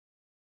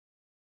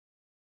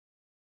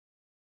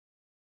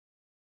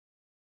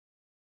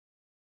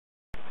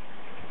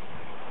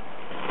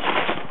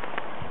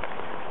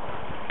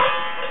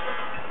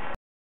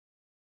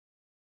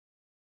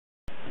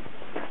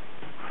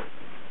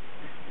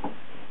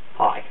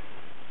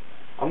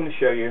going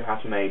to show you how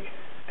to make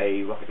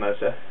a rocket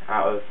motor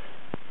out of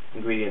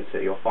ingredients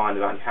that you'll find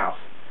around your house.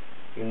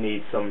 You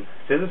need some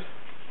scissors,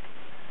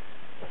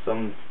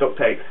 some duct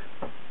tape,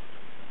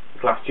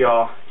 a glass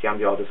jar, jam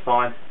jar does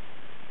fine,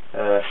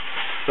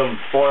 some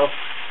foil,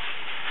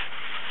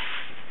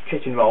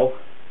 kitchen roll,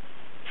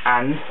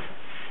 and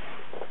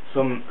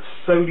some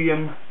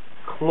sodium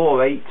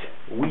chlorate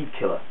weed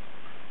killer.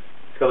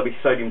 It's got to be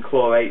sodium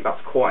chlorate,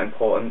 that's quite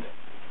important.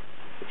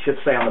 It should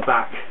say on the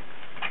back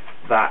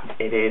that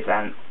it is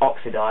an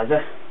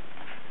oxidizer.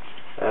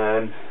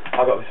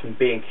 I got this from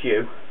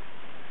B&Q,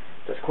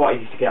 so it's quite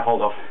easy to get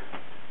hold of.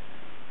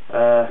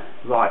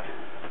 Right,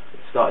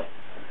 let's start.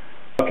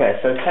 Okay,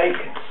 so take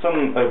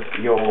some of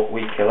your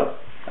weed killer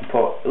and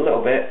put a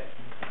little bit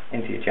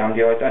into your jam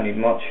jar. Don't need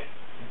much.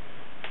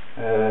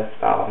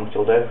 About that much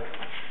will do.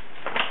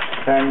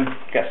 Then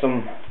get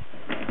some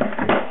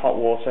hot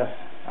water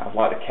out of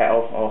like the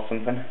kettle or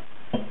something.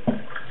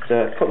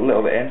 Just put a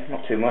little bit in,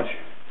 not too much.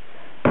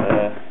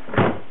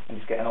 And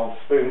just get an old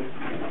spoon,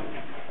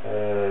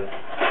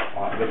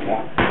 like this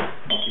one.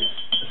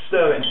 Just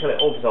stir it until it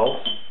all dissolves.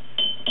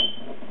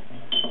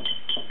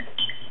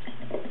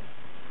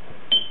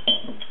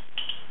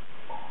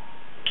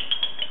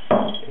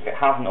 If it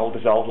hasn't all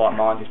dissolved like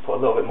mine, just put a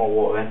little bit more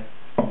water in.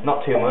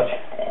 Not too much.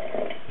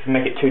 If you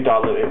make it too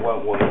diluted, it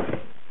won't work.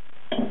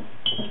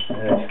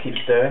 Just keep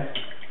stirring.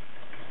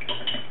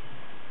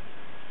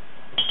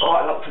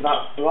 Alright, up to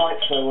that right,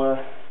 so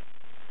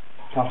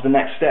time for the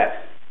next step.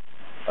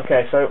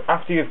 Okay, so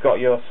after you've got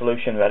your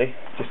solution ready,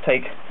 just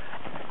take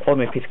an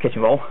ordinary piece of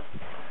kitchen roll,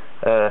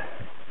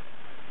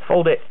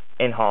 fold it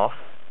in half,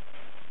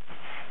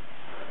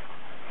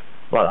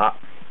 like that,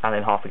 and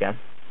in half again,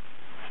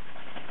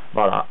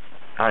 like that,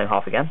 and in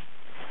half again,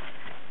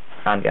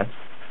 and again.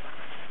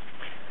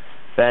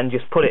 Then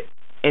just put it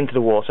into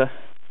the water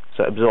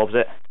so it absorbs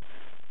it.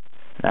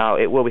 Now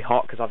it will be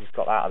hot because I've just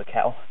got that out of the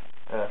kettle.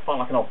 Find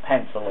like an old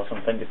pencil or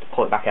something just to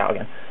pull it back out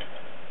again.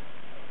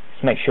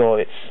 Just make sure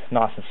it's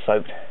nice and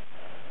soaked.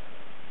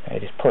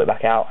 Just pull it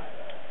back out.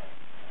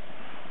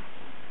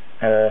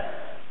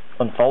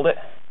 Unfold it.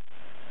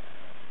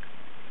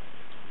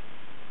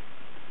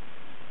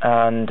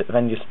 And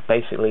then just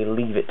basically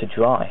leave it to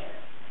dry.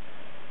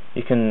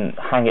 You can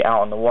hang it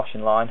out on the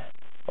washing line,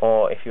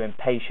 or if you're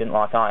impatient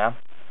like I am,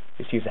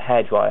 just use a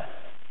hairdryer.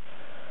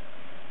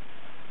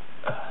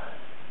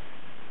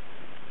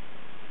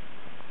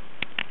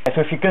 So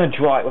if you're going to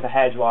dry it with a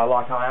hairdryer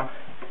like I am,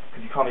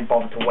 because you can't be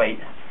bothered to wait,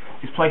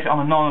 just place it on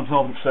a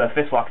non-absorbent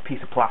surface like a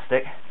piece of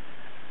plastic.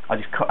 I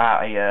just cut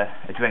out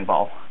a drink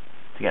bottle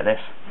to get this,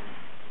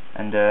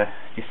 and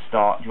just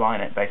start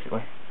drying it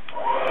basically.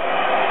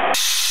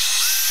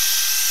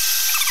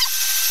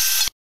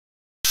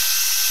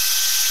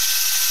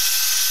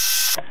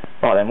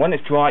 Right then, when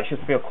it's dry it should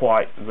feel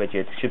quite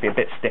rigid, it should be a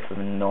bit stiffer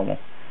than normal.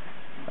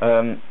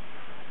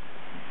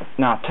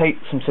 Now take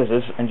some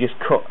scissors and just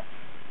cut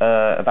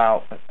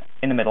about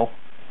in the middle,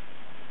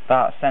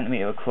 about 1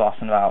 centimetre across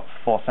and about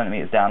 4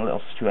 centimetres down, a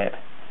little strip,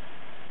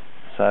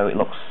 so it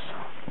looks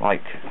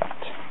like that.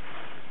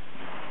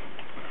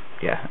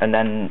 Yeah, and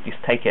then just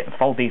take it and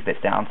fold these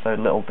bits down so a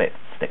little bit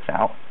sticks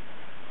out.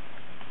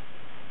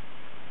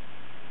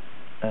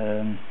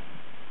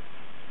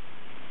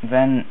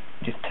 Then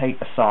just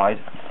take a side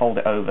and fold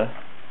it over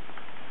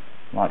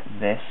like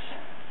this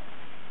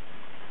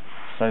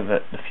so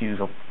that the fuse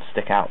will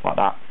stick out like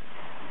that.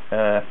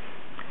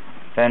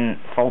 Then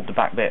fold the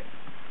back bit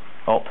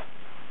up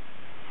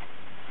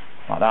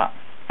like that,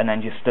 and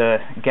then just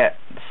get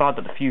the side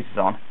that the fuse is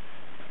on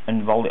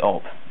and roll it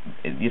up.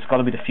 It's got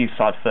to be the fuse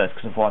side first,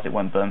 because otherwise it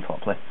won't burn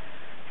properly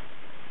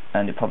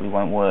and it probably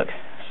won't work.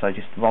 So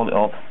just roll it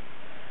up,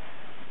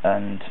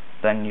 and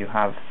then you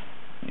have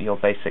your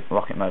basic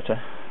rocket motor.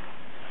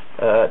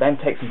 Then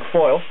take some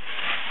foil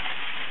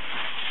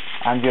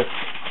and just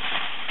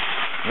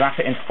wrap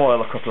it in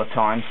foil a couple of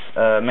times.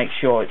 Make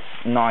sure it's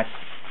nice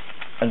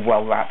and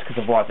well wrapped,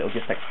 because otherwise it will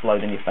just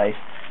explode in your face.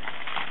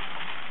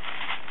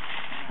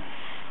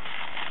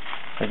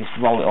 So just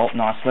roll it up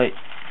nicely.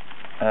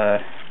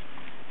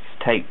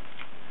 Just take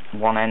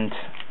one end,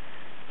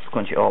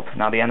 scrunch it up.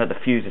 Now the end that the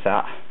fuse is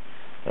at,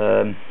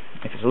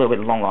 if it's a little bit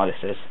long like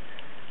this is,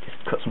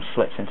 just cut some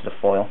slits into the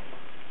foil.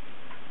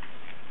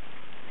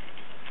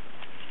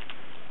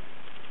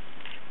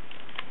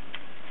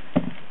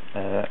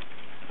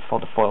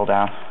 Fold the foil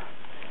down,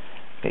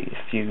 get your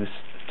fuse,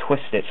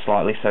 twist it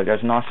slightly so it goes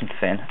nice and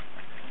thin,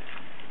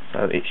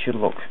 so it should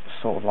look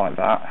sort of like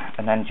that,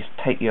 and then just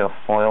take your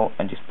foil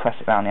and just press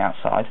it around the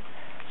outside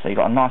so you've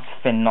got a nice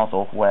thin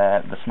nozzle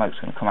where the smoke's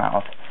going to come out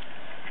of.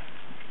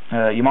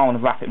 You might want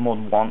to wrap it more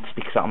than once,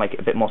 because that'll make it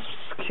a bit more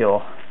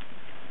secure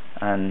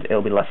and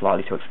it'll be less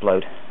likely to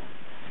explode.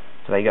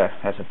 So there you go,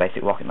 there's a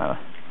basic rocket motor.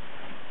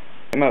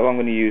 The motor I'm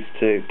going to use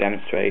to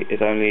demonstrate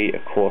is only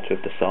 1/4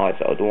 of the size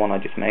of the one I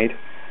just made.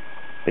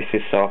 This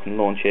is so I can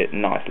launch it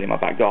nicely in my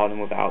back garden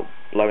without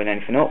blowing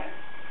anything up.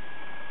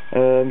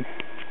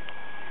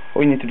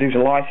 All you need to do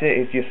to light it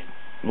is just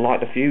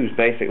light the fuse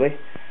basically.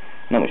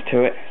 Not much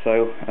to it,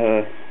 so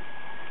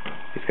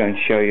just going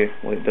to show you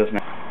what it does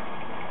now.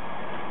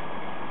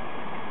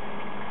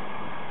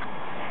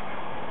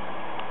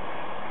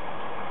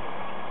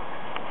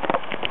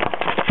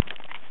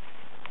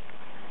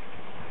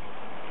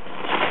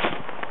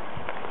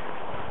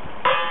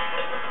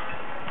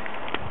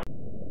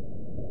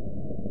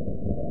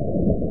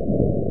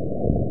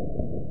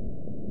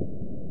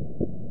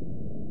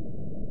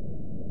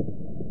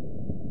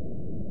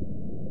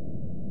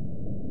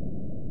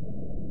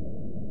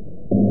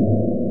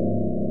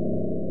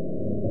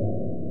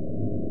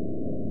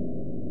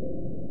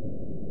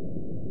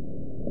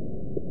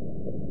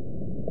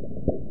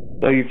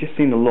 So you've just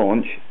seen the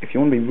launch. If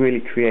you want to be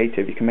really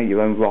creative, you can make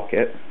your own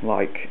rocket,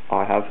 like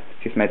I have,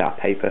 just made out of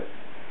paper.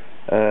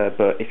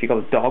 But if you've got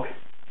a dog,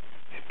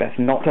 it's best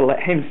not to let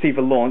him see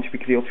the launch,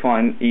 because he'll try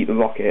and eat the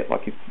rocket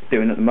like he's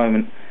doing at the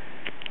moment.